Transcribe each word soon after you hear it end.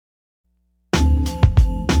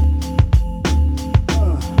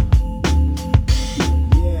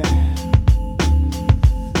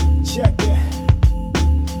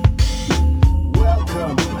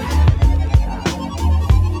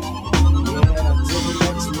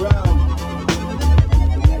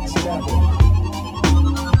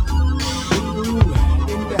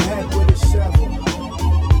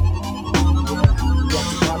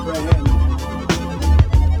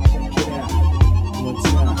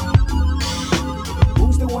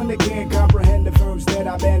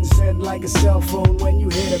cell phone when you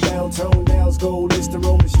hear the bell tone. Nails gold is to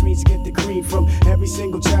roam the streets, get the cream from every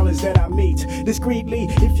single challenge that I meet. Discreetly,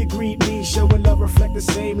 if you greet me, showing love reflect the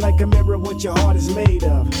same like a mirror what your heart is made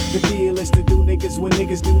of. The deal is to do niggas when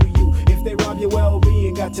niggas do to you. If they rob your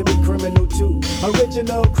well-being, got to be criminal too.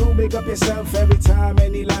 Original crew, make up yourself every time.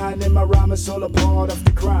 Any line in my rhyme is all a part of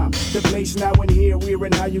the crime. The place now and here, we're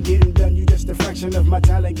in how you getting done. You just a fraction of my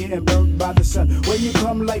talent getting burnt by the sun. When you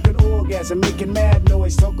come like an orgasm, making mad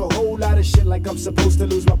noise, talk a whole lot of shit like I'm supposed to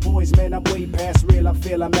lose my poise. Man, I'm way past real, I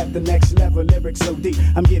feel I'm at the next level. Lyrics so deep,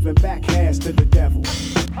 I'm giving back hands to the devil.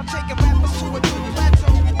 I'm taking rappers to a new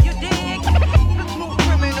plateau. You dig? Smooth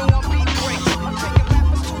criminal on beat breaks. I'm taking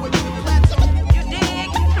rappers to a new plateau. You dig?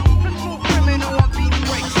 Smooth criminal on beat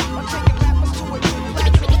breaks. I'm taking rappers to a new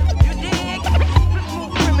plateau. You dig?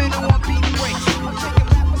 Smooth criminal on beat breaks. I'm taking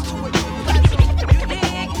rappers to a new plateau. You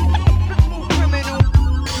dig? Smooth criminal.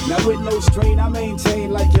 Now with no strain, I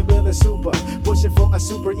maintain like you're building super. Pushing for a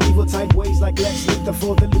super evil type ways like let's look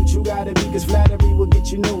for the loot you gotta be, cause flattery will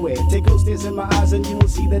get you nowhere. Take those tears in my eyes and you will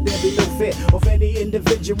see that there be no fear of any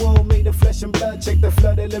individual made of flesh and blood. Check the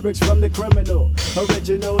flooded lyrics from the criminal.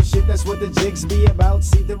 Original shit, that's what the jigs be about.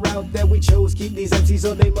 See the route that we chose, keep these MCs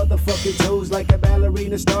on their motherfucking toes. Like a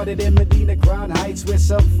ballerina started in Medina, Crown Heights where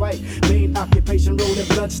some fight. Main occupation, rolling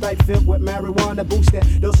blood stipe filled with marijuana. Boost that,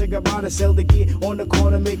 Dolce & Gabbana, sell the gear on the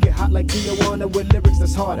corner. Make it hot like Tijuana with lyrics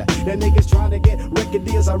that's harder than niggas trying to get record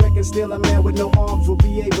deals. I reckon still a man with no arms will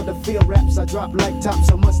be able to feel raps. I drop like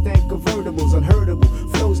tops on Mustang convertibles, unheardable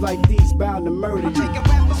flows like these bound to murder you. I'm taking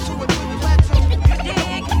rappers to a new plateau. You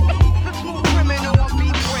dig? Smooth criminal on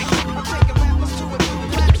beat breaks. I'm taking rappers to a new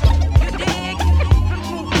plateau. You dig?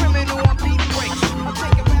 Smooth criminal on beat breaks. I'm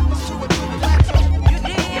taking rappers to a new plateau. You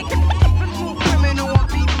dig? Smooth criminal on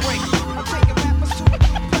beat breaks. I'm taking rappers to a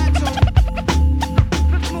new plateau.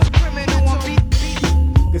 Smooth criminal on beat.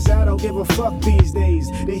 Cause I don't give a fuck these days.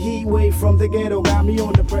 The heat wave from the ghetto got me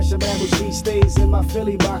on the pressure man when she stays in my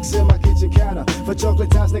Philly box in my kitchen counter. For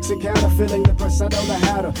chocolate tots next encounter, feeling the press, I don't know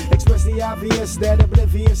how to express the obvious that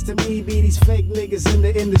oblivious to me be these fake niggas in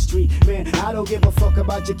the industry. Man, I don't give a fuck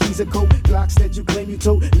about your keys or coke, Glocks that you claim you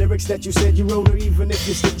tote, lyrics that you said you wrote, or even if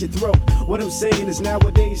you slit your throat. What I'm saying is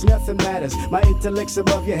nowadays nothing matters. My intellect's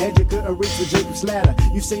above your head, you couldn't reach the Jacob's ladder.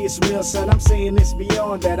 You say it's real, son, I'm saying it's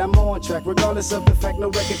beyond that. I'm on track, regardless of the fact, no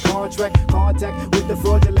record contract. Contact with the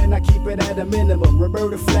fraudulent, I keep it at a minimum.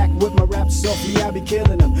 Roberta Flack with my raps softly, I be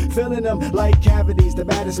killing them. Filling them like cavities, the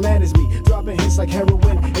baddest man is me. Dropping hits like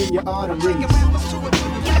heroin in your arteries. Taking rappers to a new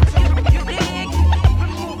plateau. You dig?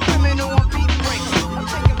 Smooth criminal on beat breaks. I'm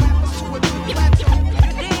taking rappers to a new plateau.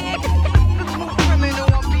 You dig? Smooth criminal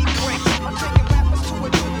on beat breaks. I'm taking rappers to a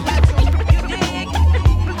new plateau. You dig?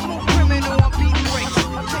 Smooth criminal on beat breaks.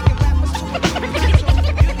 I'm taking rappers to a new plateau.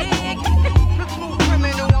 You dig? Smooth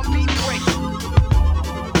criminal on beat breaks.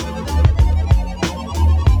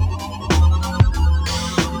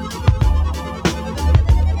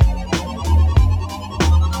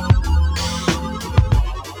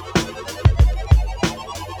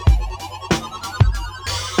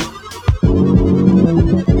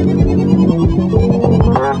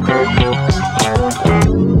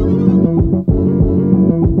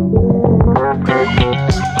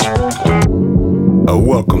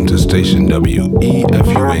 Welcome to station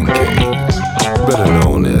WEFUNK, better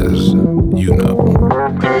known as You Know.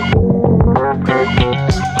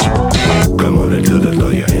 Come on into the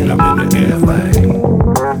lawyer and I'm in the air thing.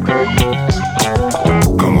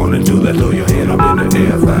 Come on into that lawyer and I'm in the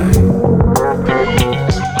air thing.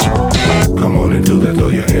 Come on into that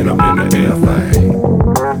lawyer and I'm in the air thing.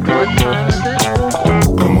 What time is it?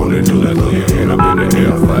 Come on into that lawyer and I'm in the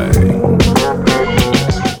air thing.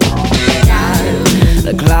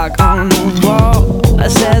 The clock on the wall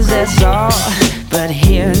says that's all, but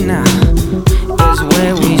here now is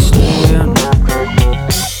where we stand.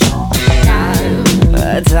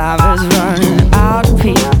 Time is running out,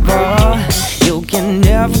 people. You can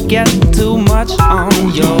never get too much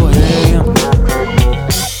on your hand.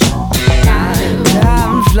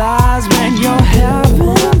 Time flies when you're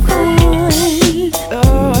having fun.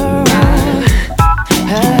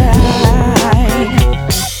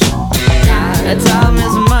 Time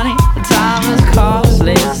is money, time is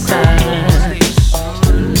costly, son.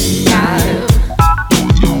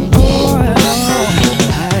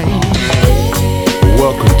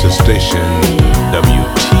 Welcome to station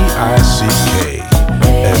WTICK,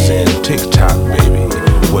 as in TikTok, baby.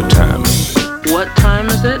 What time is it? What time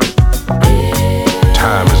is it?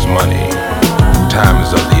 Time is money. Time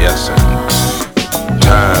is of the essence.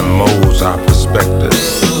 Time molds our perspective,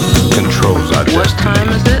 controls our destiny. What time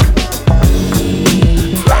is it?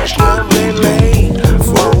 Flashlight lane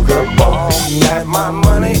for the ball.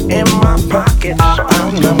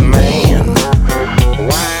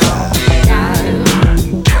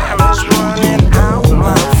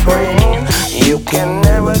 can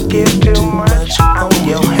never get too much on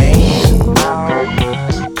your hands.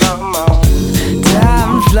 Come on.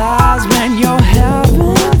 Time flies when you're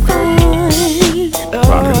having fun.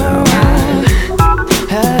 Rockin' out.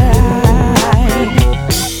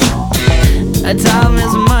 Time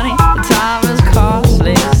is money, time is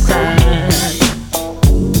costly, son.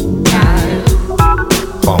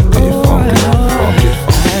 Funky, funky, funky,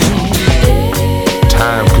 funky.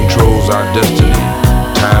 Time controls our destiny.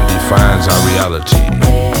 Time defines our reality.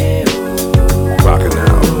 Rockin'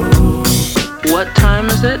 out. What time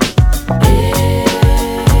is it?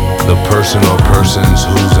 The person or persons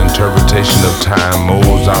whose interpretation of time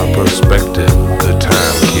molds our perspective. The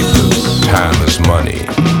timekeepers. Time is money.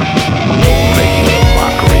 Making a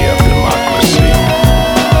mockery of democracy.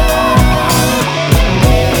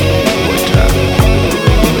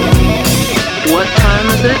 What time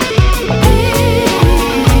is it?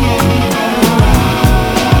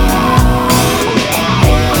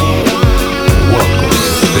 Welcome to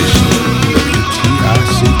station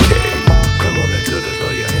WTICK. Come on into the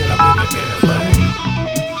lawyer and I'm in the airplane.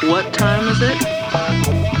 What time is it?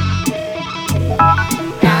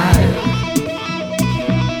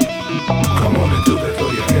 Come on into the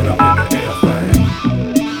lawyer and I'm in the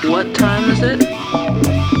airplane. What time is it?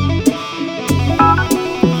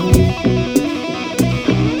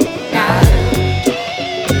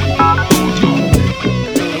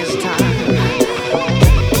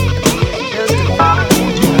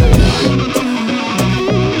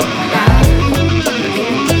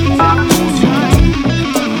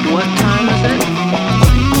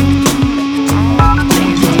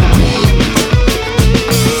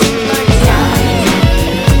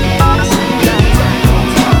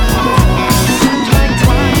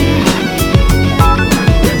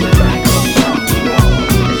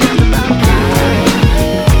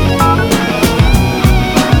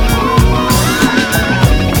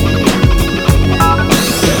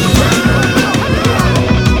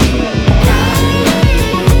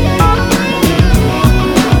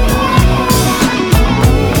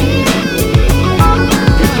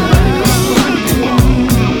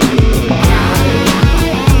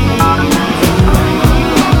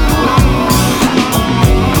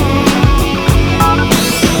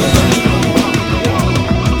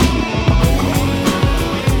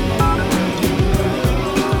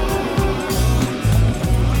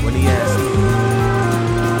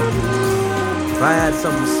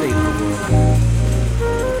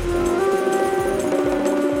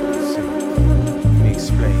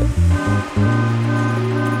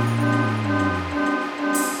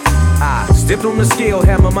 Dipped on the scale,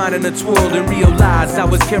 had my mind in a twirl and realized I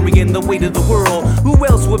was carrying the weight of the world. Who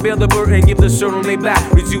else would bear the burden, give the shirt on their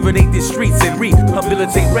back, rejuvenate the streets and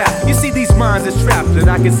rehabilitate rap? You see these minds is trapped and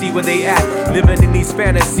I can see where they at, living in these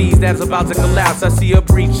fantasies that's about to collapse. I see a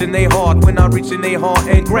breach in their heart when I reach in their heart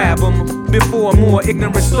and grab them before more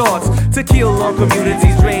ignorance starts to kill our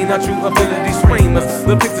communities, drain our true abilities, frame us.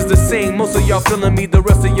 The picture's the same, most of y'all feeling me, the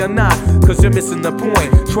rest of y'all not, cause you're missing the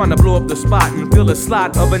point, trying to blow up the spot and fill the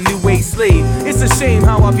slot of a new age slave. It's a shame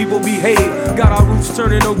how our people behave, got our roots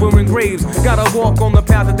turning over in graves, gotta walk on the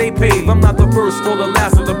path that they pave. I'm not the first or the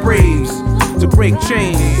last of the braves to break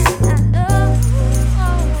chains.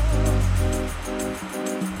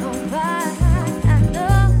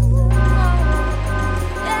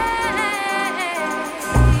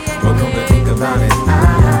 But come to think about it,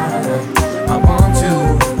 I want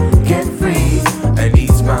to get free and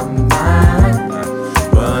ease my mind,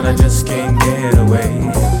 but I just can't get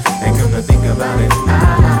away. And come to think about it,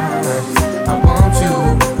 I want to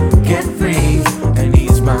get free and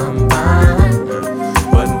ease my mind,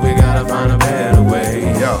 but we gotta find a better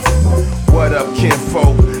way. Yo, what up,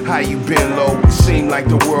 kinfolk? How you been, low? Seem like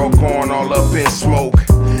the world gone all up in smoke.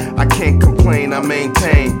 I can't complain, I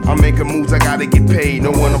maintain. I'm making moves, I gotta get paid.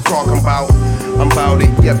 Know what I'm talking about? I'm bout it,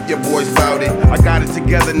 yep, your boy's bout it. I got it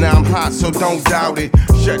together, now I'm hot, so don't doubt it.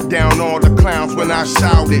 Shut down all the clowns when I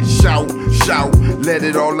shout it. Shout, shout, let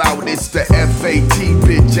it all out. It's the FAT,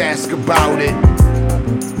 bitch, ask about it.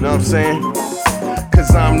 Know what I'm saying?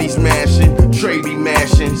 Cause Omni smashing, Trey be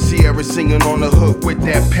mashing, Sierra singing on the hook with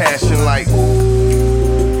that passion like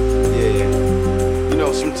yeah. You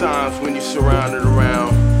know, sometimes when you're surrounded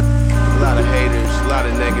around a lot of haters, a lot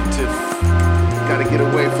of negative, gotta get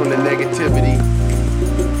away from the negativity.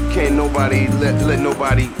 Can't nobody let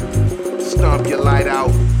nobody stomp your light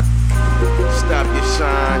out, stop your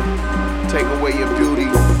shine, take away your beauty.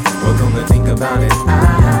 Well, come to think about it,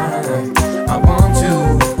 I want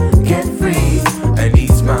to get free and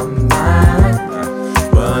ease my mind,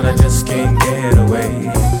 but I just can't get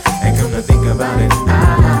away. And come to think about it,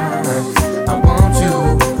 I want to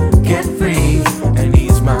get free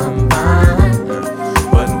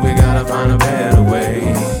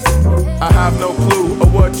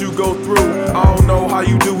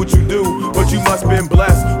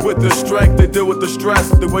stress.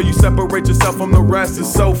 The way you separate yourself from the rest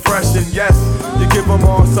is so fresh. And yes, you give them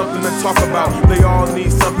all something to talk about. They all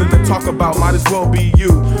need something to talk about. Might as well be you.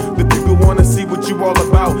 The people wanna see what you all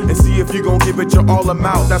about and see if you gon' give it your all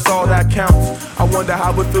amount. That's all that counts. I wonder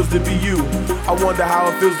how it feels to be you. I wonder how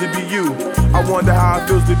it feels to be you. I wonder how it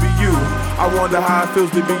feels to be you. I wonder how it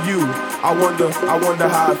feels to be you. I wonder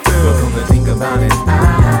how it feels. But come to think about it,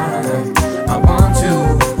 I want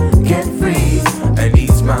to get free and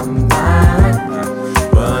ease my mind,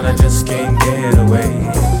 but I just can't get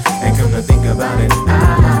away. And come to think about it,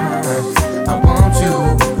 I want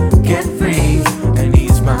to get free and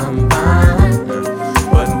ease my mind,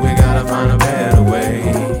 but we gotta find a better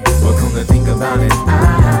way. But come to think about it,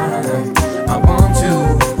 I want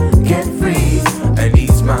to get free and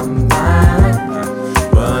ease my mind,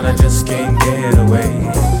 but I just can't get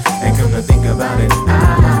away. And come to think about it,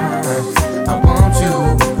 I want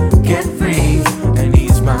to get free and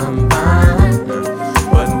ease my mind,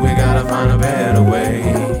 but we gotta find a better way.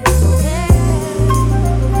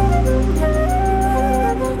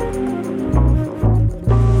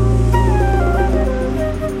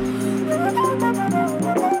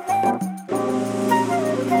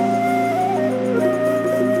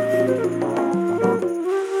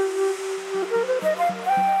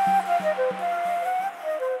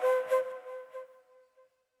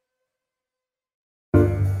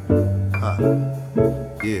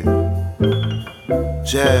 Yeah.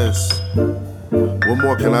 Jazz. What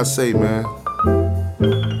more can I say, man?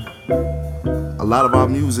 A lot of our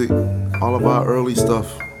music, all of our early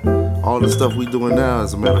stuff, all the stuff we doing now,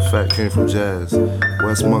 as a matter of fact, came from jazz.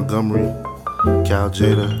 Wes Montgomery, Cal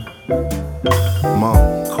Jada,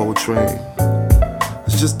 Monk, Coltrane.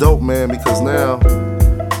 It's just dope, man, because now,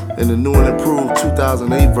 in the new and improved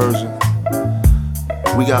 2008 version,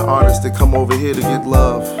 we got artists that come over here to get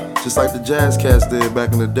love, just like the jazz cats did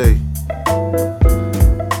back in the day.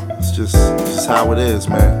 It's just how it is,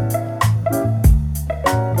 man.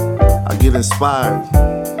 I get inspired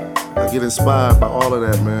by all of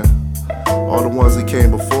that, man. All the ones that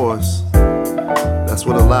came before us. That's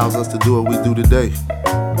what allows us to do what we do today.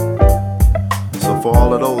 So for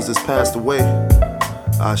all of those that's passed away,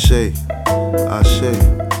 Ashe, Ashe,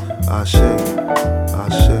 Ashe,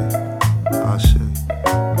 Ashe, Ashe.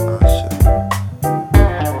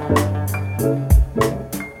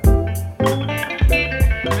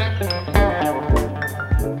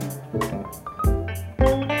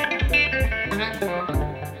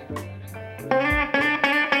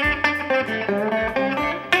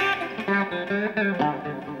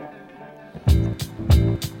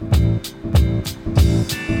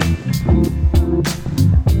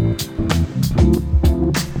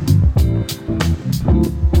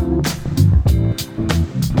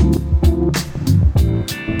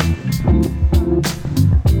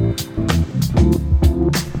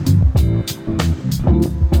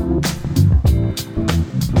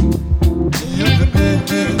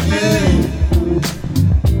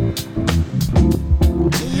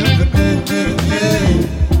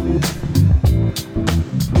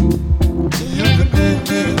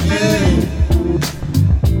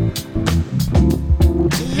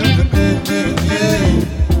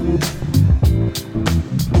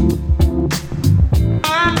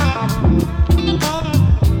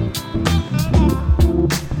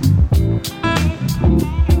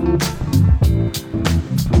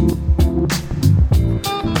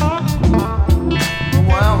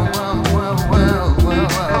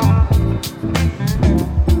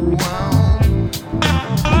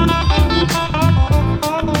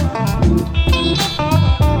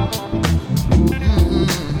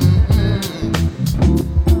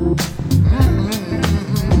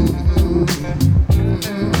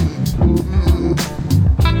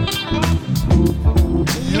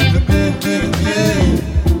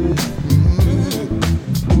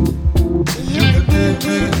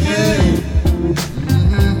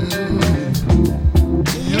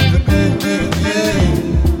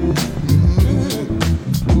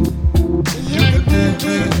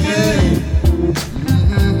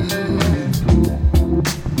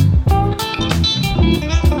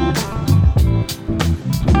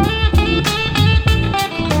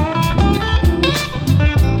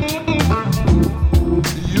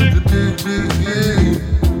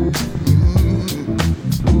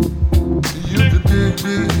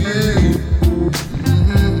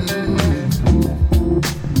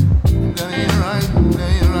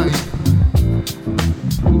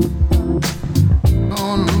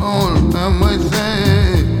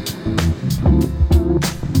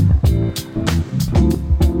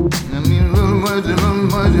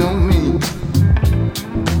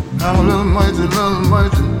 I'm a little mighty,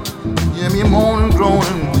 yeah, me moaning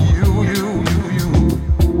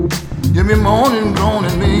Give me morning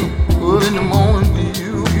groaning me, early in the morning be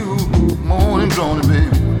you, morning groaning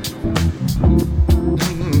baby.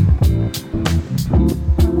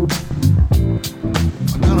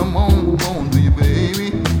 I got a moan to you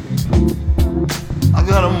baby. I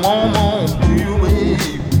got a moan to you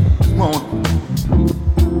baby. Come on.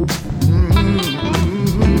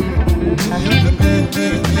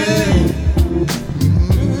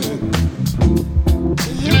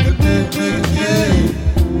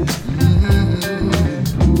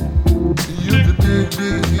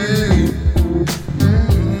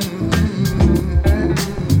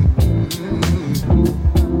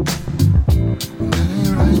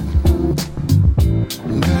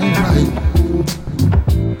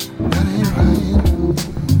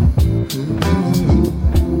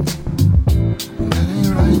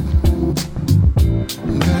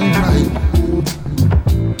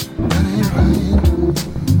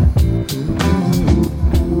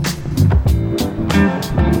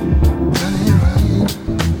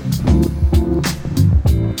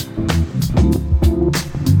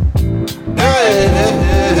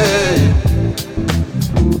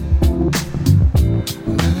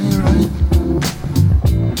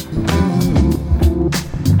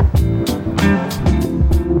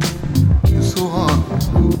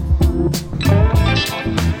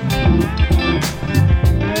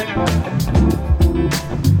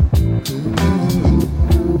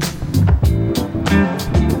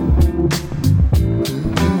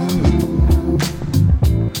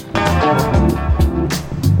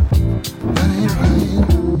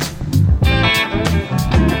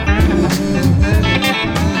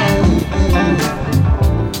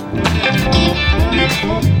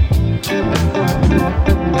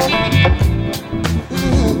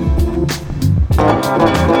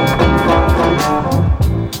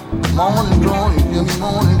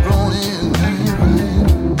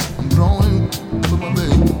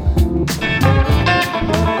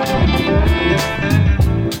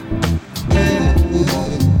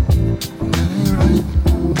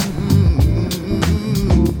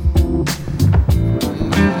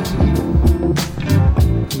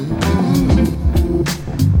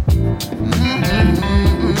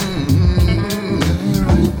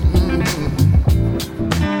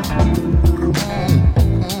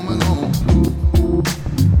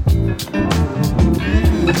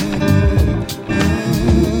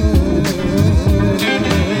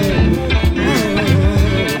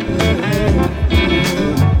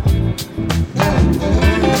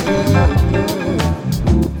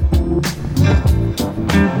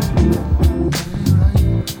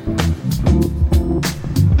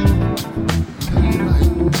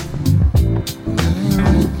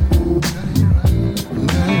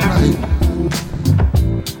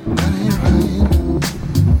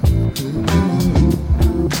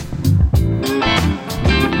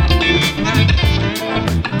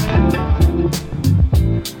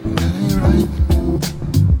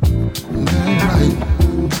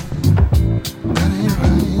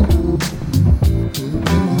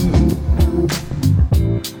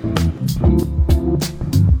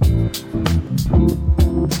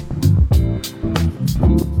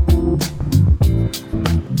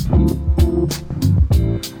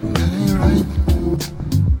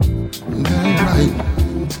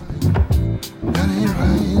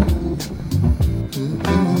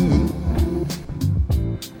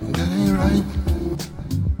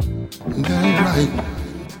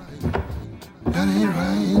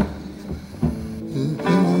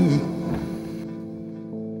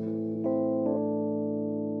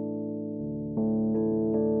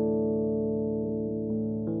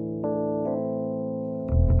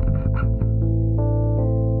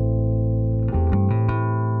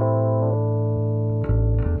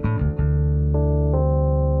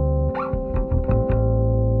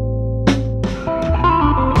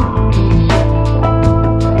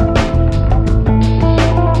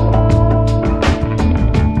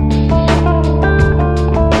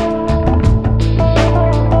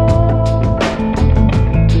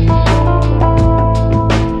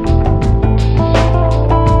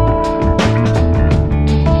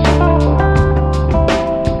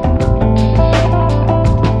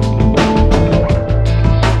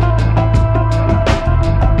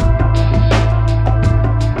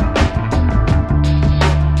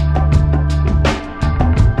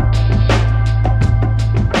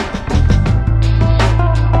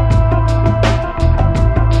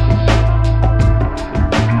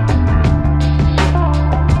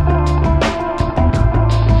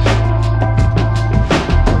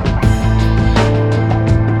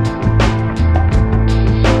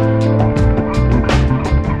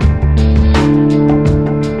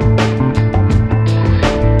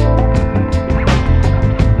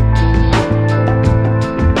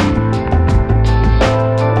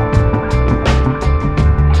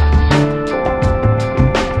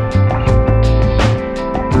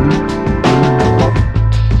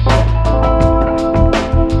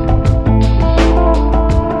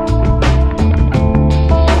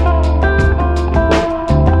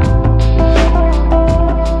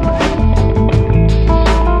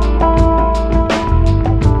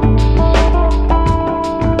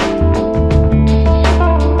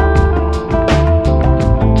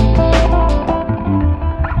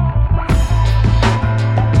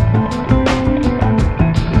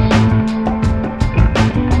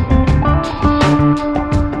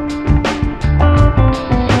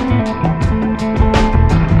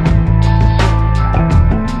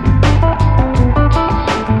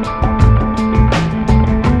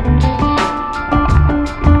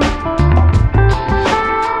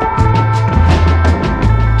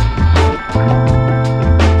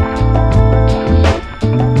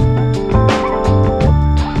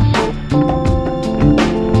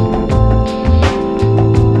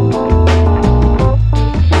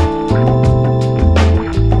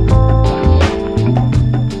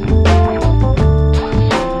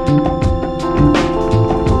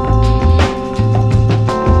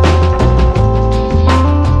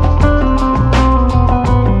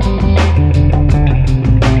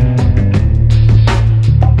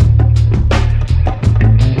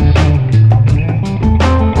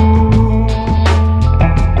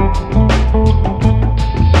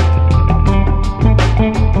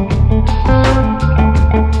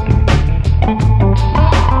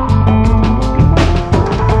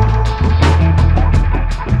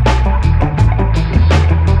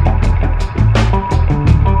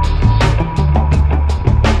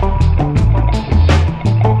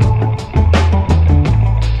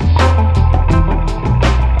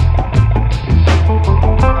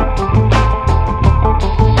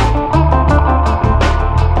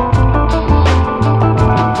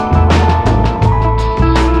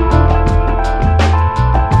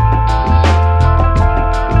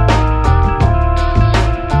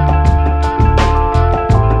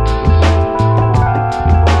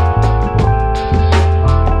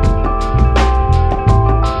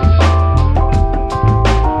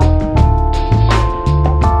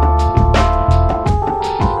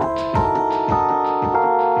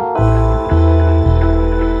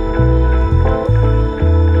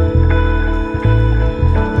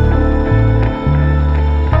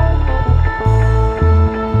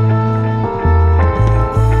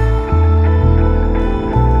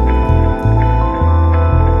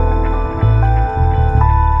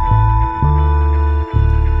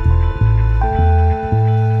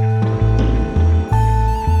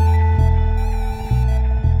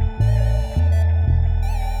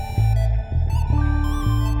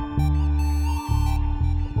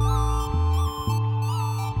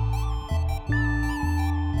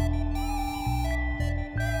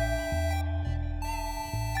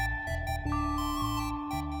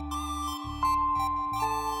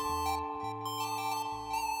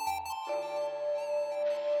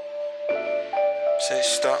 Say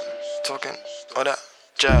stop talking all that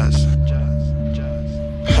jazz.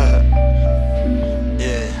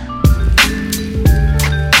 Yeah.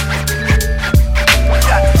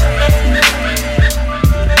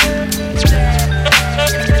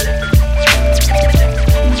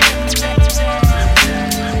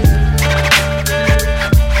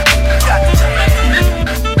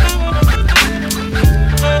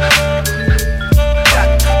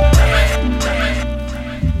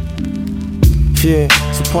 Yeah,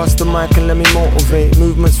 so pass the mic and let me motivate.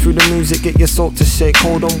 Movements through the music, get your soul to shake.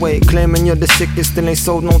 Hold on, wait, claiming you're the sickest and they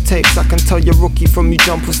sold no tapes. I can tell you're rookie from you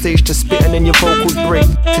jump on stage to spitting and your vocals break.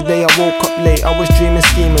 Today I woke up late, I was dreaming,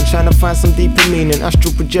 scheming, trying to find some deeper meaning.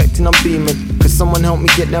 Astral projecting, I'm beaming. Cause someone help me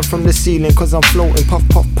get down from the ceiling. Cause I'm floating, puff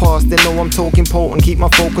puff past, they know I'm talking potent. Keep my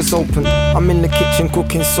focus open, I'm in the kitchen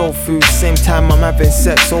cooking soul food. Same time I'm having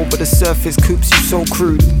sex over the surface. Coops, you so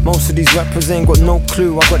crude. Most of these rappers ain't got no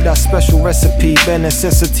clue. I got that special recipe, bare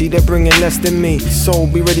necessity, they're bringing less than me. So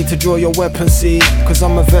be ready to draw your weapon, see, cause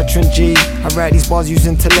I'm a veteran G. I write these bars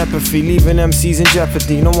using telepathy, leaving MCs in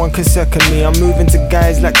jeopardy. No one can second me, I'm moving to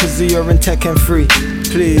guys like Kazuya and Tekken 3.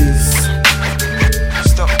 Please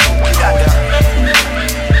stop talking all that.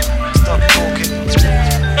 Stop talking.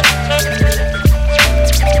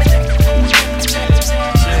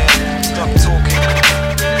 Yeah, stop talking.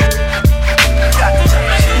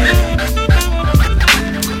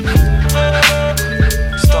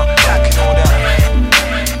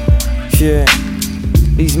 Yeah,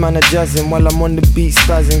 these man are jazzing while I'm on the beat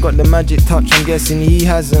spazzing. Got the magic touch, I'm guessing he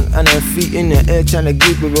hasn't. And her feet in the air trying to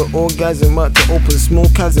give with an orgasm. About to open small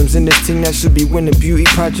chasms in this thing that should be winning beauty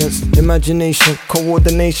pageants. Imagination,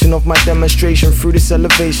 coordination of my demonstration through this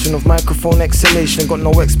elevation of microphone exhalation. Got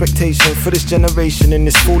no expectation for this generation in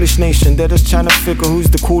this foolish nation. They're just trying to figure who's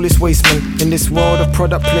the coolest wasteman in this world of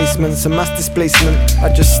product placements and mass displacement.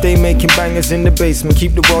 I just stay making bangers in the basement,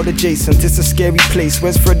 keep the world adjacent. It's a scary place,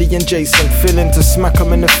 where's Freddy and Jason? Feeling to smack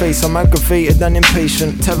them in the face, I'm aggravated and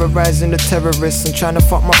impatient. Terrorizing the terrorists and trying to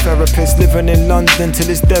fuck my therapist. Living in London till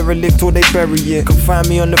it's derelict or they bury it. Can find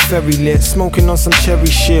me on the ferry lit, smoking on some cherry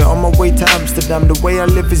shit. On my way to Amsterdam, the way I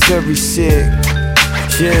live is very sick.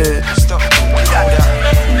 Yeah. Stop talking all that.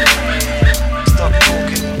 Stop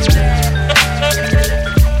talking.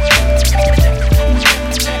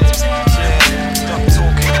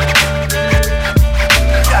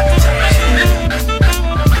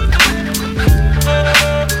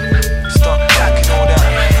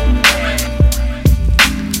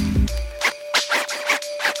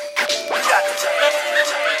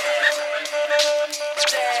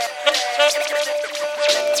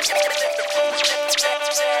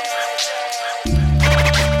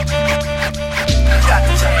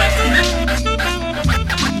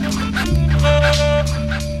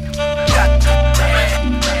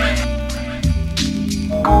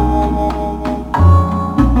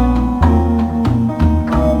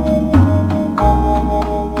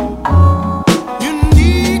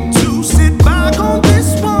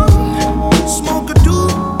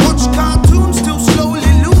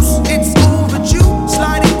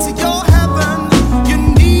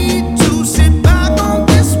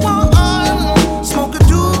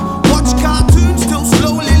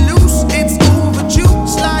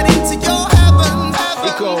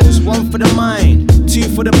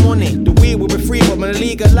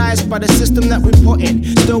 By the system that we put in.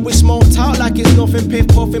 Still we smoked out like it's nothing. Piff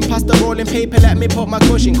puffing past the rolling paper. Let me put my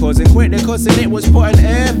cushion. Causing quick the cussing. It was putting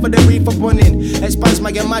air for the reefer bunning. Expands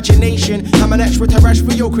my imagination. I'm an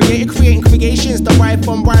extraterrestrial creator. Creating creations derived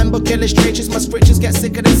from rhyme book illustrations. My scriptures get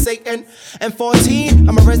sicker than Satan. And 14,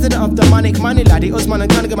 I'm a resident of the manic money laddie. Usman and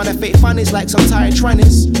Kanaga, man, I fake fannies like some tired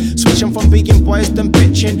trannies. Switching from being boys than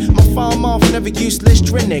bitching. My farm off never useless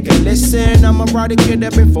string, nigga. Listen, I'm a rider kid,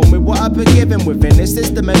 I've been from with what I've been given within this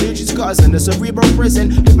system. Illusions got us in the cerebral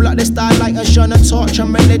prison. People like this style like a shun and torch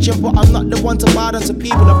and religion. But I'm not the one to bow down to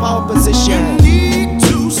people in power position. You need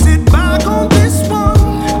to sit back on this one.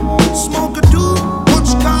 Smoke a doobie,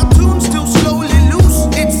 watch cartoons till slowly loose.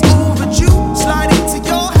 It's overdue, slide into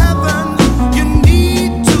your heaven. You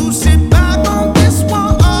need to sit back on this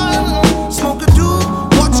one. Smoke a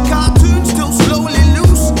doobie, watch cartoons till slowly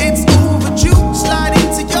loose. It's overdue, slide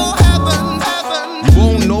into your heaven. You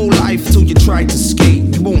won't know life till you try to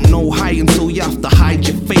skate. You won't know high until you have to hide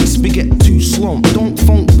your face. We get too slumped, don't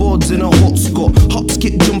funk boards in a hot spot. Hops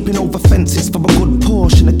get jumping over fences for a good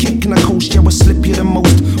portion. A kick and a coast, yeah, we're slippier than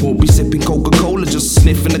most. Won't be sipping Coca-Cola, just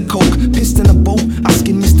sniffing a coke. Pissed in a boat,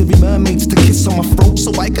 asking mystery mermaids to kiss on my throat.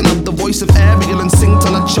 So I can have the voice of Ariel and sing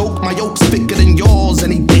till I choke. My yoke's thicker than yours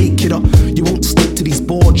any day, kiddo. You won't stick to these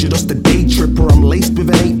boards, you're just a day tripper. I'm laced with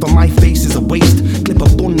an 8, but my face is a waste. Clip a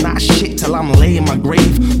bun that shit till I'm laying my ground.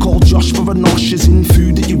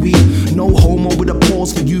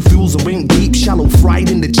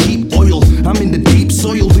 riding the cheap oil. I'm in the deep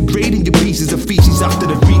soil, degrading your pieces of feces after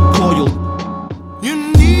the recoil. You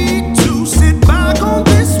need to sit back on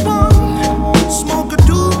this one. Smoke a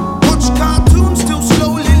doobie, watch cartoons till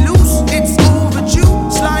slowly loose. It's overdue,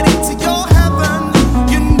 slide into your heaven.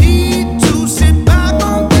 You need to sit back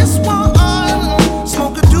on this one.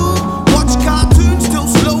 Smoke a doobie, watch cartoons till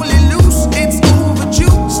slowly loose. It's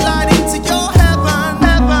overdue, slide into your heaven.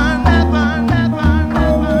 Heaven, heaven, heaven,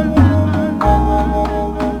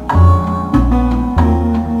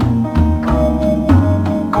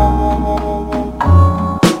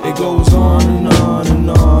 It goes on and on and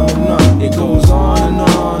on and on. It goes on and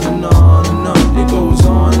on and on and on. It goes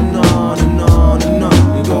on and on and on and on.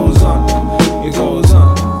 It goes on. It goes on.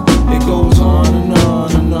 It goes on and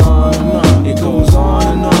on and on and on. It goes on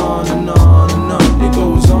and on and on and on. It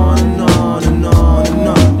goes on and on and on and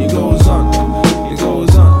on. It goes on. It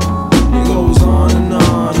goes on. It goes on and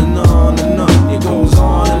on and on and on. It goes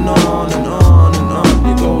on and on and on and on.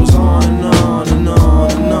 It goes on and on and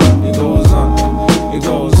on and on. It goes on. It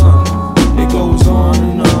goes on. It goes on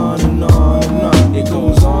and on and on and on. It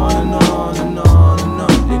goes on and on and on and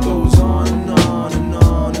on. It goes on and on and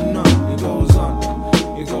on and on. It goes on.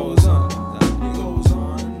 It goes on. It goes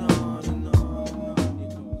on and on and on and on.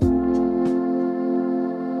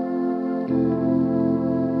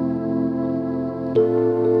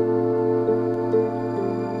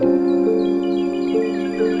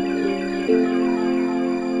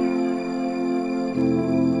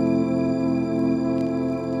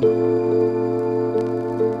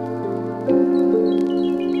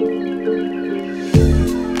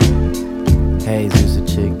 Hey, süße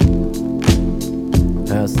Chick,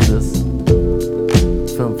 hörst du das?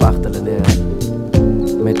 5 Achtel in der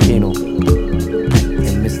mit Keno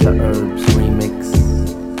im Mr. Urbs Remix.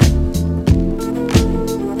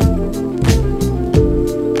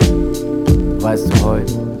 Weißt du,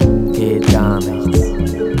 heute geht gar nichts.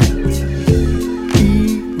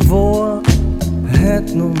 Ivor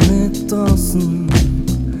hätt noch nicht draußen,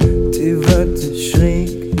 die Welt ist schräg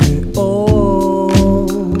mir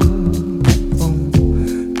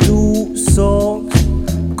Du sagst,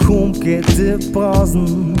 komm, geht dir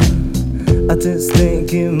pausen, das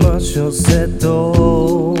denk ich mir schon seit da.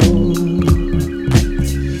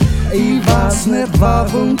 Ich weiß nicht,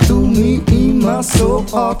 warum du mich immer so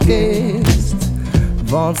angehst,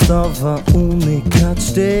 wenn's da auf Unikat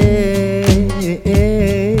stehst.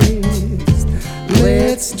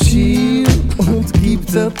 Let's chill und gib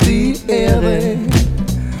dir die Ehre,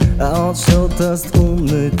 ausschaut, dass du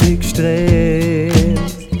unnötig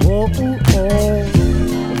stresst. Oh, oh, oh.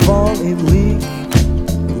 Wann ich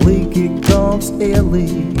lieg ich ganz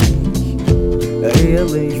ehrlich,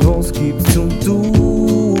 was gibt's zum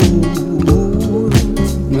Tun?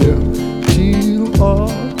 Ja, chill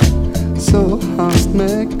out, so hast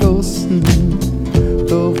mir gegossen,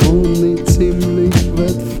 da wohn ich ziemlich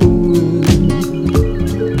weit vorn.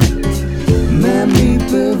 Mein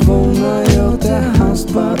Mitbewohner, ja, der heißt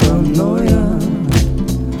Paranoia.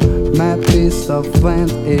 Mein bester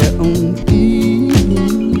Freund, er und ich.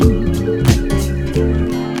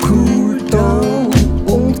 Cool down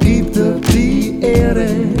und gib dir die Ehre.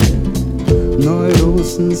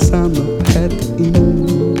 Neurosen sind noch halt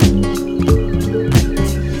in.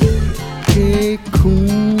 Geh komm,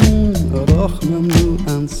 rauch mir nur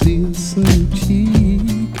einen süßen Cheek.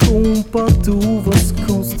 Kumpa, du, was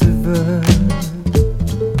kostet Welt?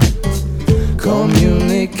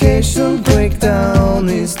 Communication breakdown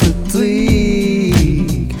ist der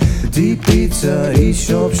Trick. Die Pizza ist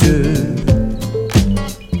schon schön.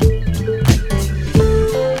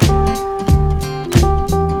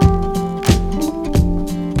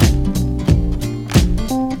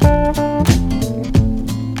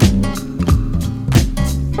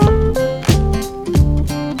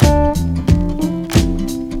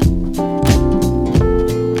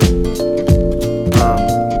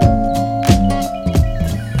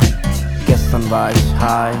 War ich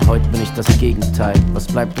high, heute bin ich das Gegenteil. Was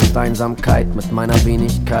bleibt ist Einsamkeit mit meiner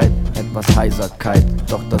Wenigkeit, etwas Heiserkeit,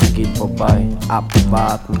 doch das geht vorbei.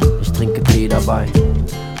 Abwarten, ich trinke Tee dabei.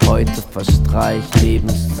 Heute verstreicht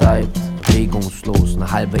Lebenszeit, regungslos, eine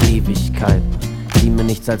halbe Ewigkeit. Zieh mir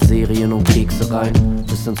nichts als Serien und Kekse rein.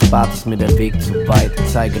 Bis ins Bad ist mir der Weg zu weit.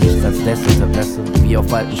 Zeige nichts als Desinteresse, wie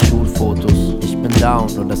auf alten Schulfotos. Ich bin down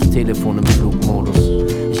und das Telefon im Flugmodus.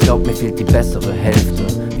 Ich glaub, mir fehlt die bessere Hälfte,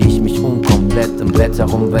 wie ich mich unkomplett im Bett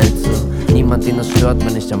herumwälze. Niemand, den es stört,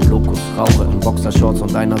 wenn ich am Lokus rauche, in Boxershorts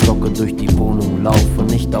und einer Socke durch die Wohnung laufe.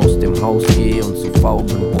 Nicht aus dem Haus gehe und zu faul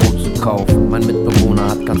bin, Brot zu kaufen. Mein Mitbewohner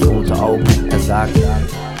hat ganz rote Augen, er sagt: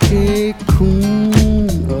 Geh komm,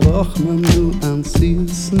 Rachman du an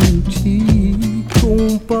süßen Cheek.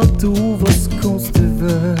 Kumpa du, was kommst du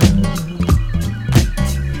weg?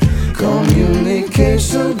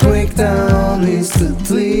 Communication breakdown is the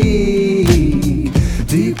tweak.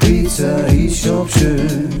 Die Pizza ist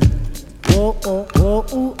schön. Oh oh oh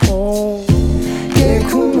oh oh. Geh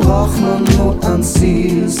komm Rachman nur an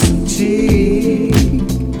süßen Cheek.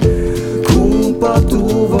 Kumpa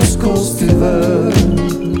du, was kommst du weg?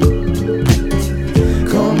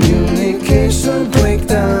 Communication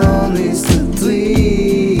breakdown is the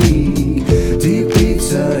tweak. Die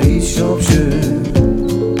Pizza ist schön.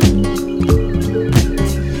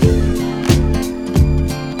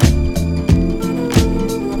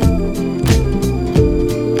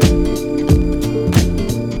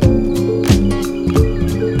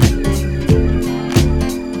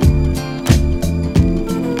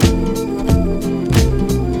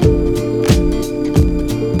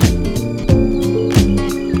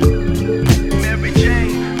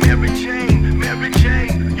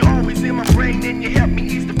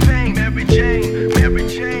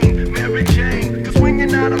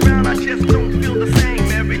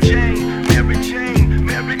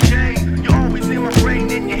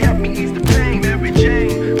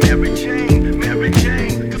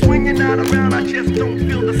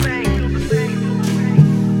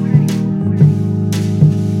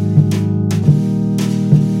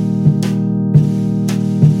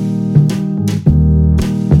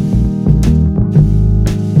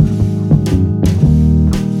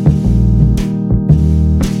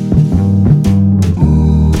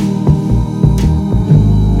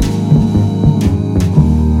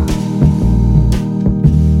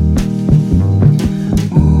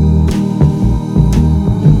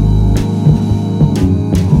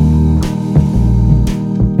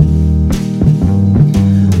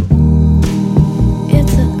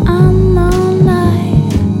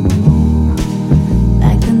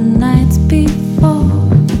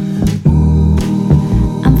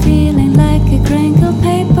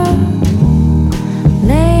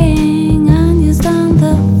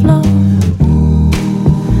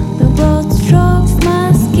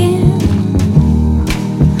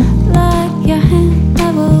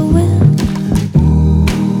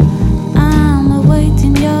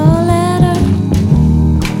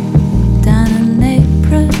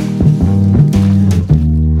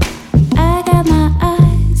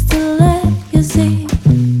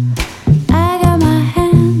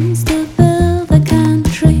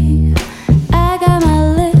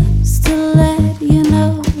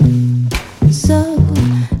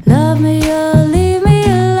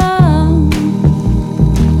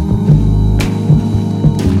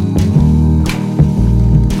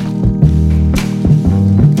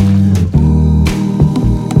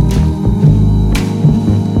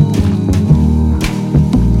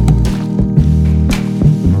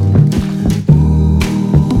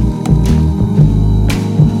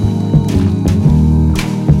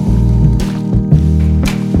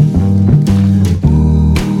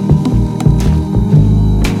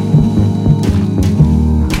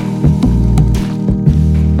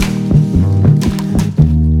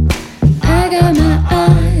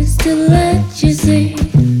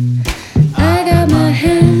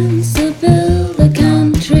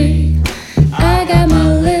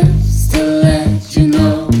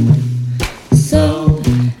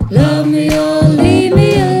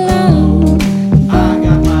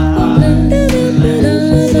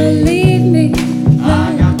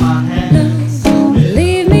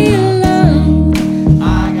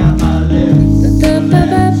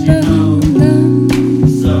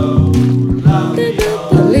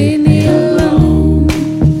 Leave me alone.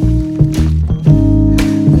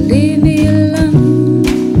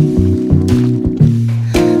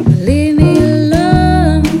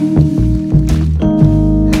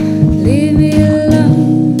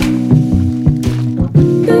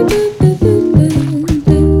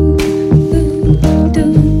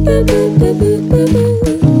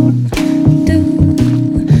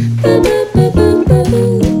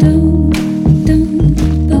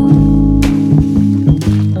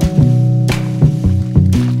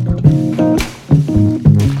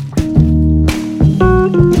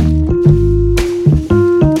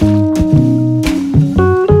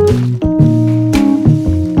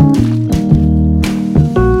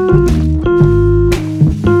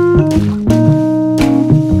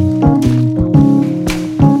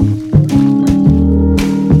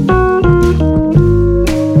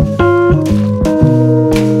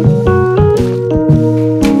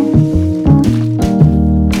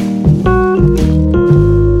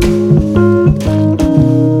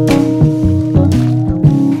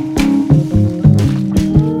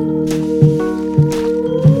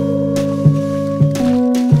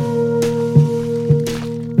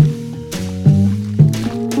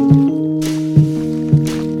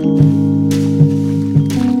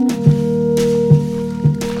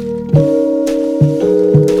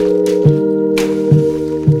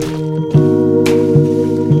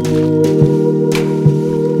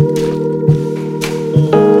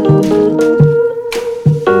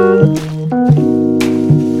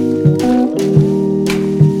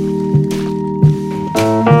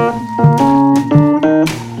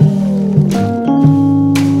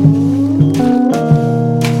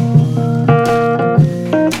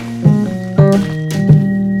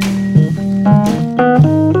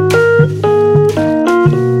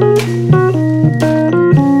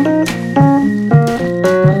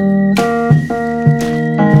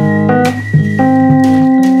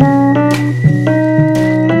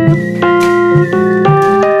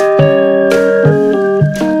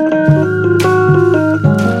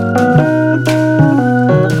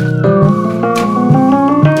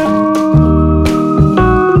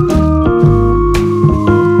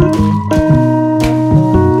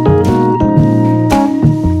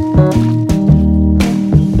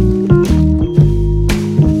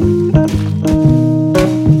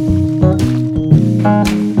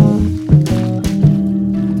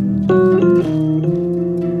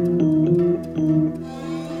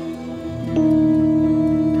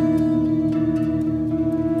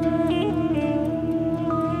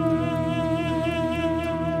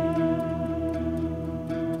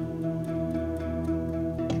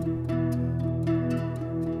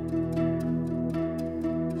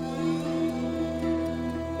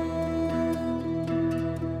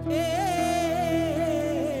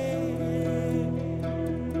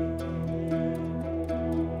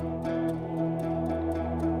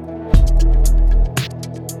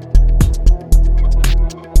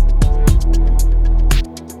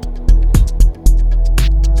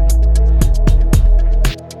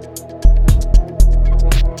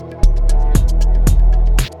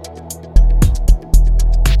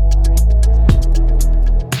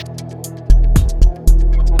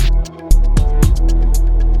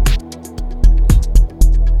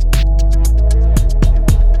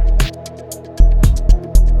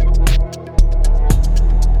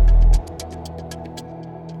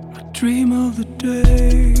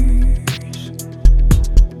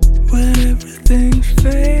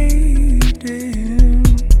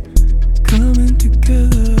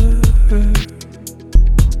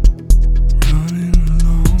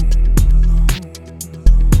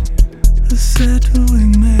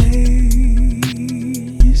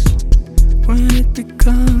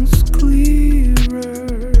 becomes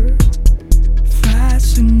clearer,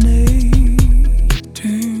 fascinating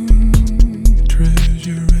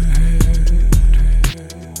treasure ahead.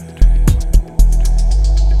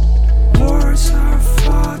 Wars are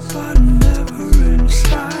fought but never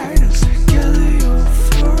inside us. Gather your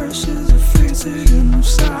forces, face it in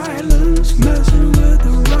silence. Messing with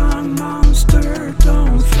the wrong monster,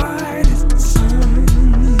 don't fight it, son.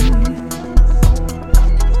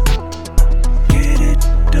 Get it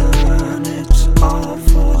done, it's all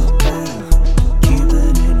for the better.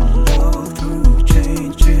 Keeping it low through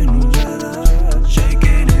changing weather.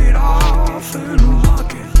 Shaking it off and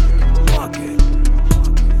walk it, walk it.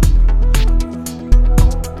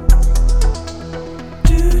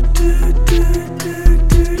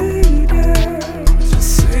 Just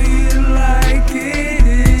say it like it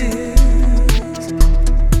is.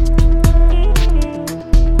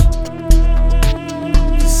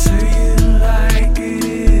 Just say it like it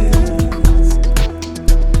is. Just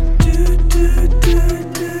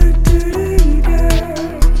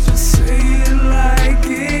say it like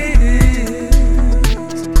it is.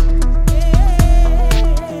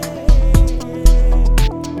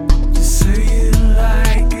 Just say it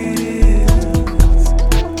like it is.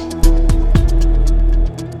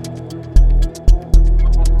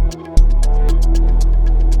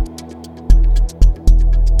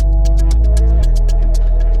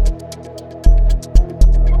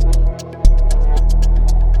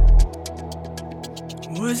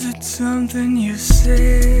 Was it something you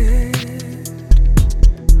said,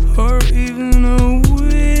 or even a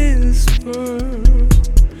whisper?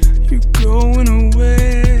 You're going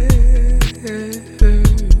away,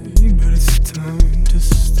 but it's time to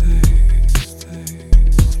stay.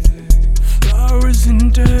 Flowers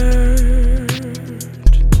and dirt,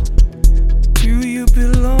 do you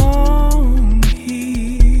belong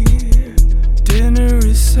here? Dinner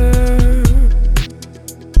is served.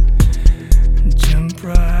 Jump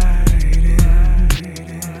right in.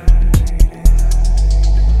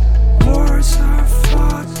 Wars are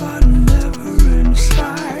fought but never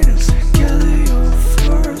inside us. Gather your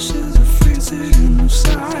forces, face it in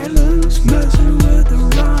silence. Messing with the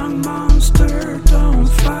wrong monster, don't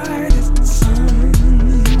fight it, son.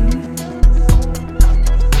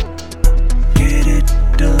 Get it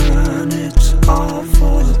done, it's all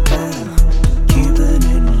for the better. Keeping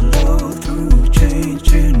it low through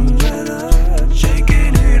changing weather.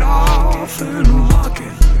 Shaking it off and walk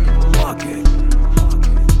it, walk it.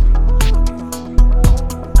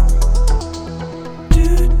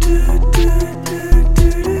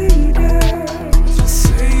 Just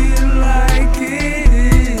say it like it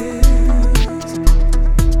is.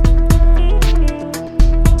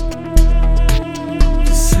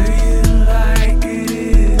 Just say it like it is. Just say it like it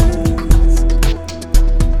is.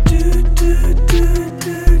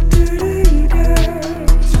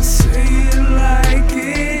 Just say it like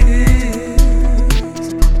it is.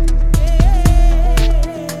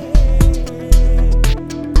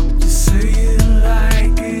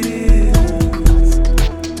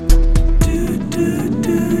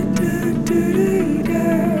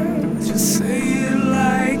 Just say it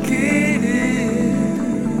like it is.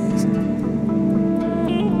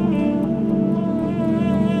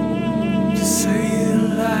 Just say it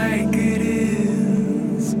like it is.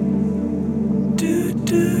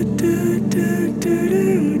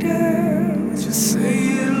 Just say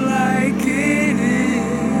it like it is.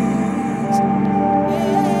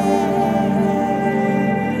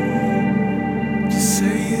 Just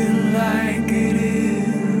say it like it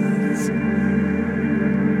is.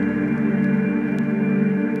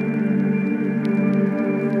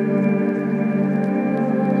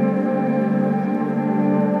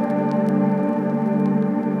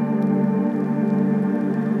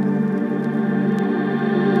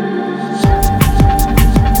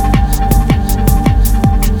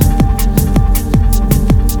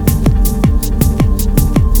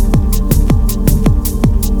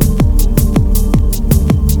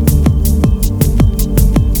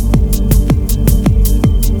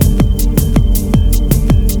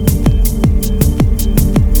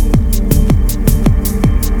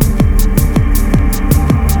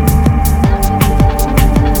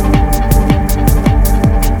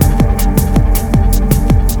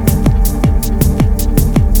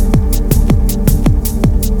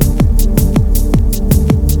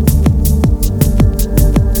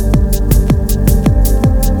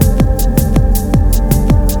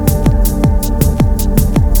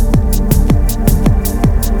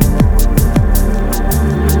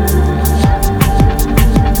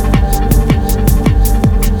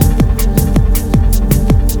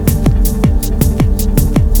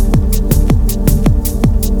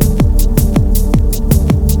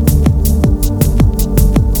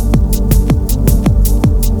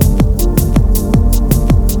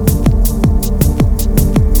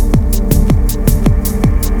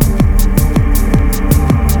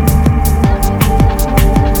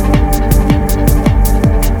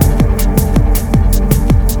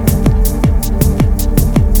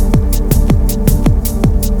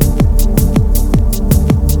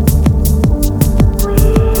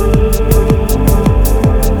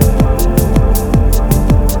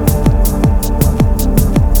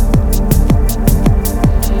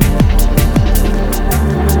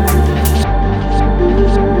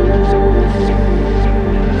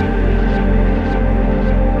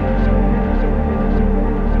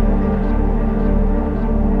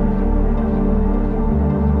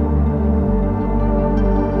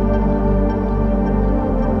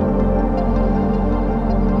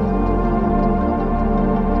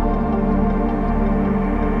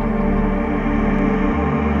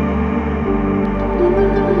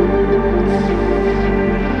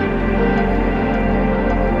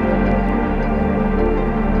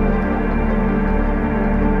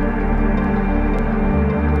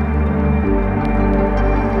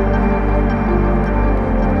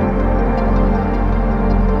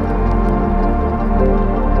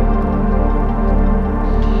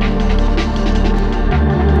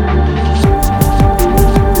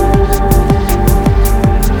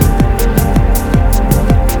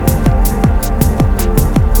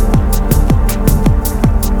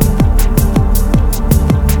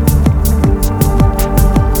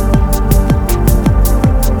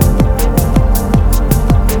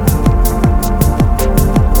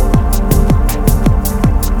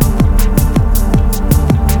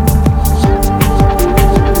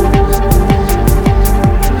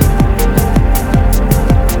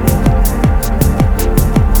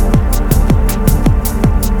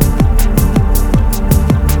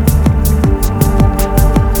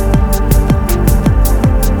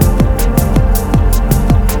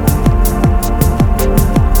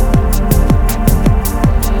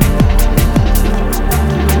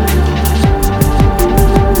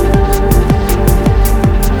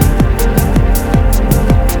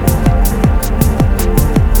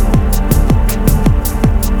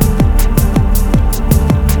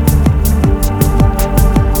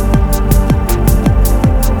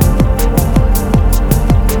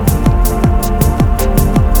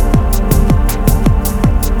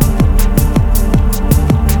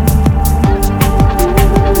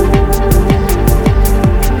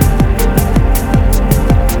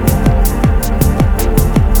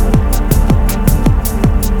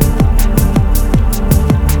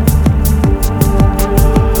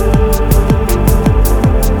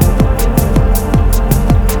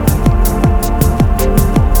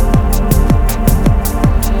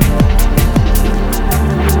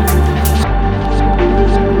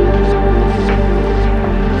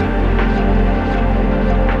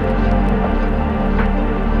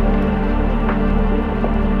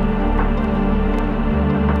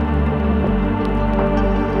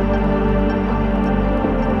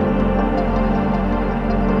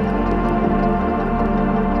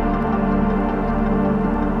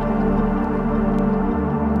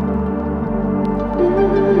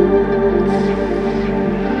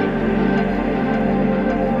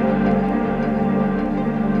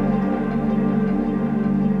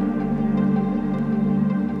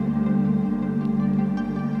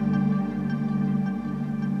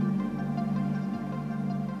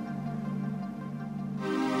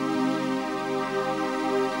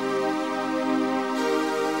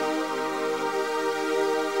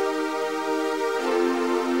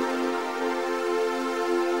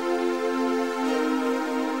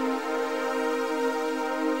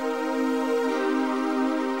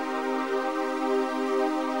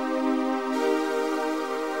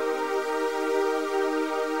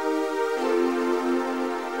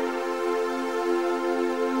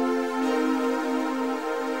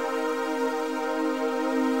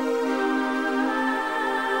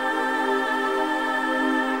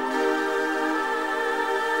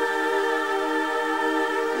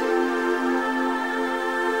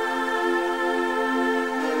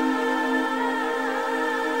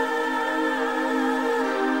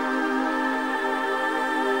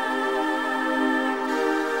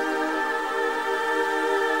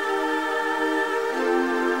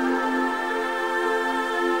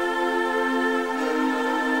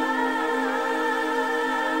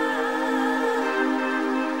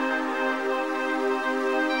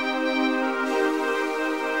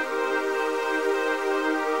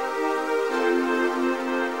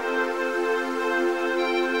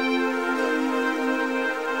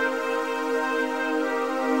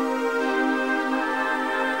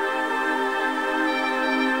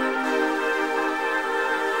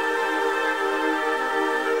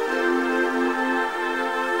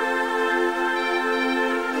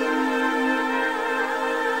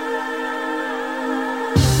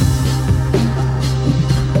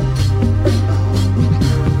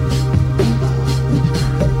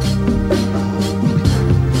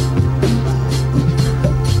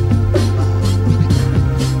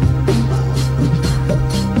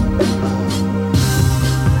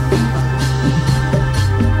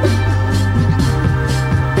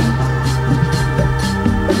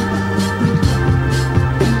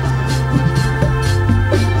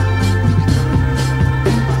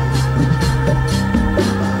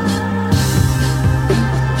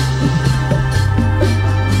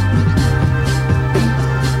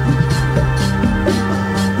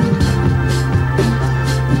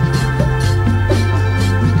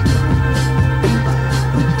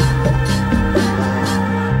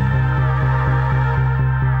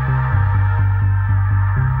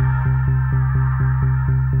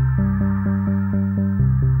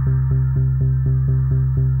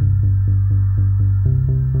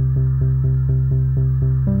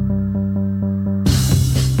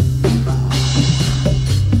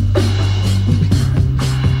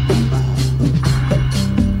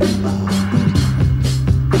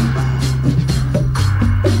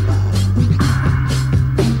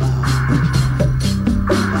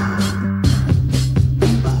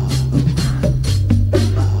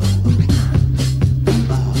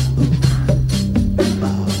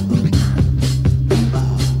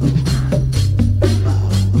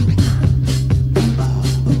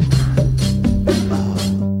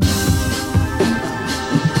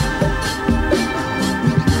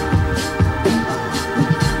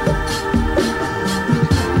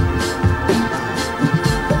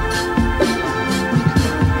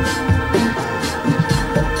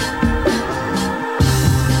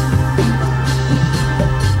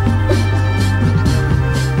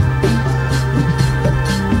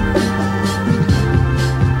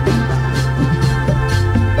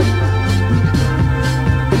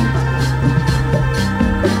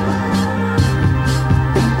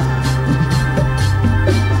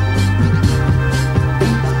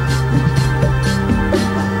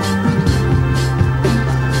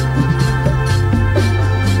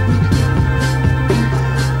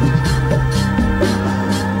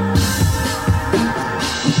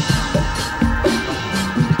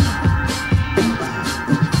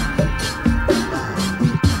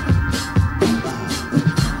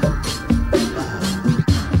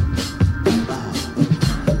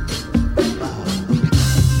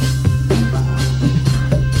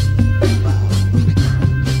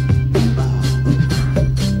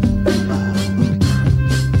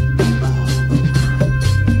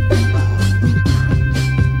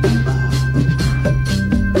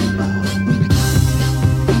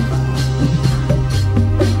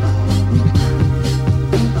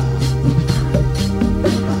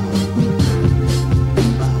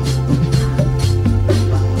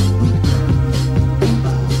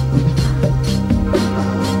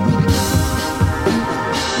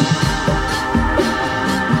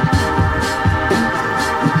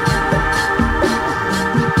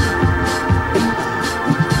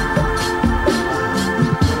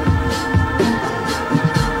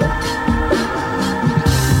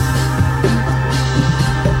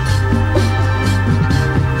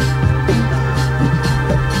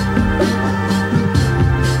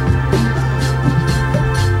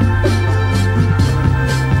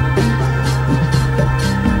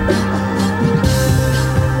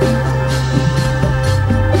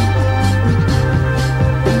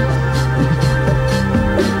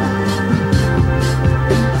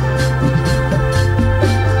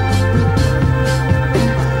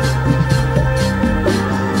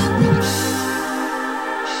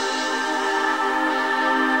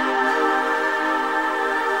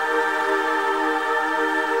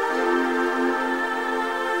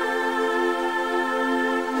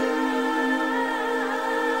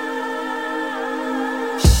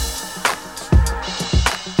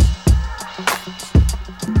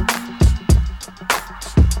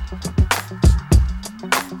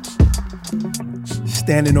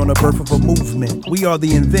 standing on the birth of a movement. We are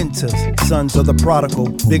the inventors, sons of the prodigal.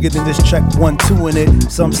 Bigger than just check 1, 2 in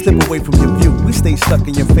it. Some slip away from your view. We stay stuck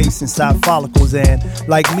in your face inside follicles. And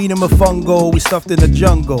like meat and mofongo, we stuffed in the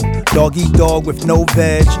jungle. Dog eat dog with no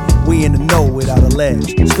veg. We in the know without a ledge.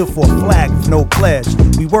 Stood for a flag with no pledge.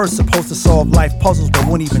 We were supposed to solve life puzzles, but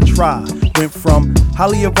wouldn't even try. Went from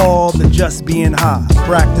highly evolved to just being high.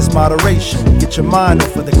 Practice moderation. Get your mind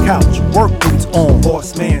off of the couch. Work boots on.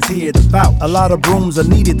 Horseman's here to bout. A lot of brooms are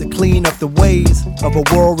needed to clean up the ways of a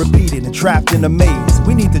world repeated and trapped in a maze.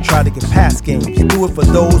 We need to try to get past games. Do it for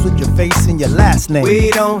those with your face and your last name. We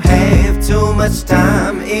don't have too much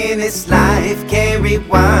time in this life. Can't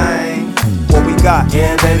rewind. What we got?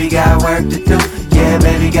 Yeah, baby, got work to do. Yeah,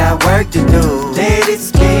 baby, got work to do. Let it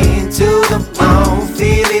spin to the bone.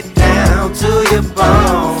 Feel it down to your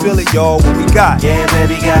bones. Feel it, y'all. What we got? Yeah,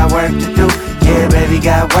 baby, got work to do. Yeah, baby,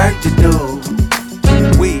 got work to do.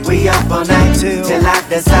 We up all night till I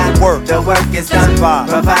decide work. The work is done.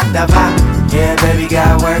 Provide the vibe. Yeah, baby,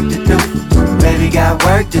 got work to do. Baby, got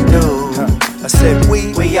work to do. I said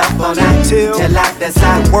we up all night till I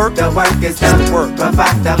decide work. The work is done.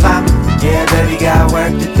 Provide the vibe. Yeah, baby, got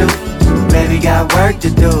work to do. Baby, got work to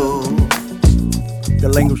do. The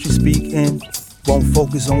language you speak in won't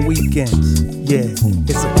focus on weekends. Yeah,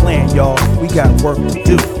 it's a plan, y'all. We got work to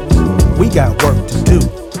do. We got work to do.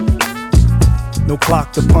 No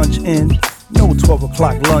clock to punch in, no 12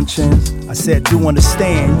 o'clock luncheons. I said, do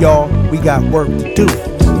understand, y'all, we got work to do.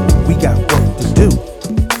 We got work to do.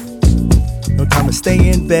 No time to stay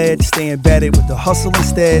in bed, stay embedded with the hustle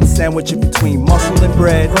instead. Sandwich it between muscle and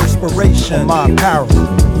bread. Perspiration on my apparel.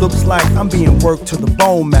 Looks like I'm being worked to the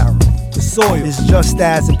bone marrow. The soil is just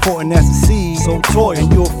as important as the seed. So toil,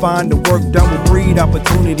 and you'll find the work done will breed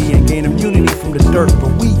opportunity and gain immunity from the dirt.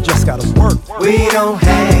 But we just gotta work. We don't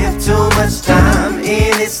have too much time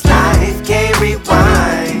in this life. Can't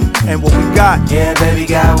rewind. And what we got? Yeah, baby,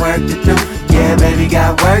 got work to do. Yeah, baby,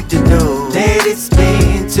 got work to do. Let it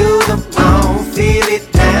spin to the bone. Feel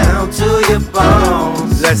it down to your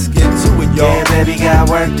bones. Let's get to it, y'all. Yeah, baby, got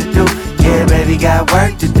work to do. Yeah, baby, got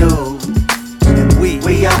work to do.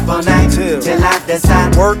 We up all night till I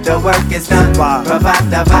decide work. The work is done. Provide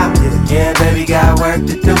the vibe. Yeah, baby, got work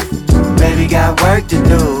to do. Baby, got work to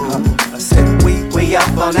do. I said we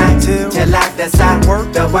up all night till I decide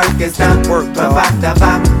work. The work is done. Provide the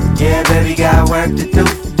vibe. Yeah, baby, got work to do.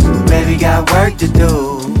 Baby, got work to do.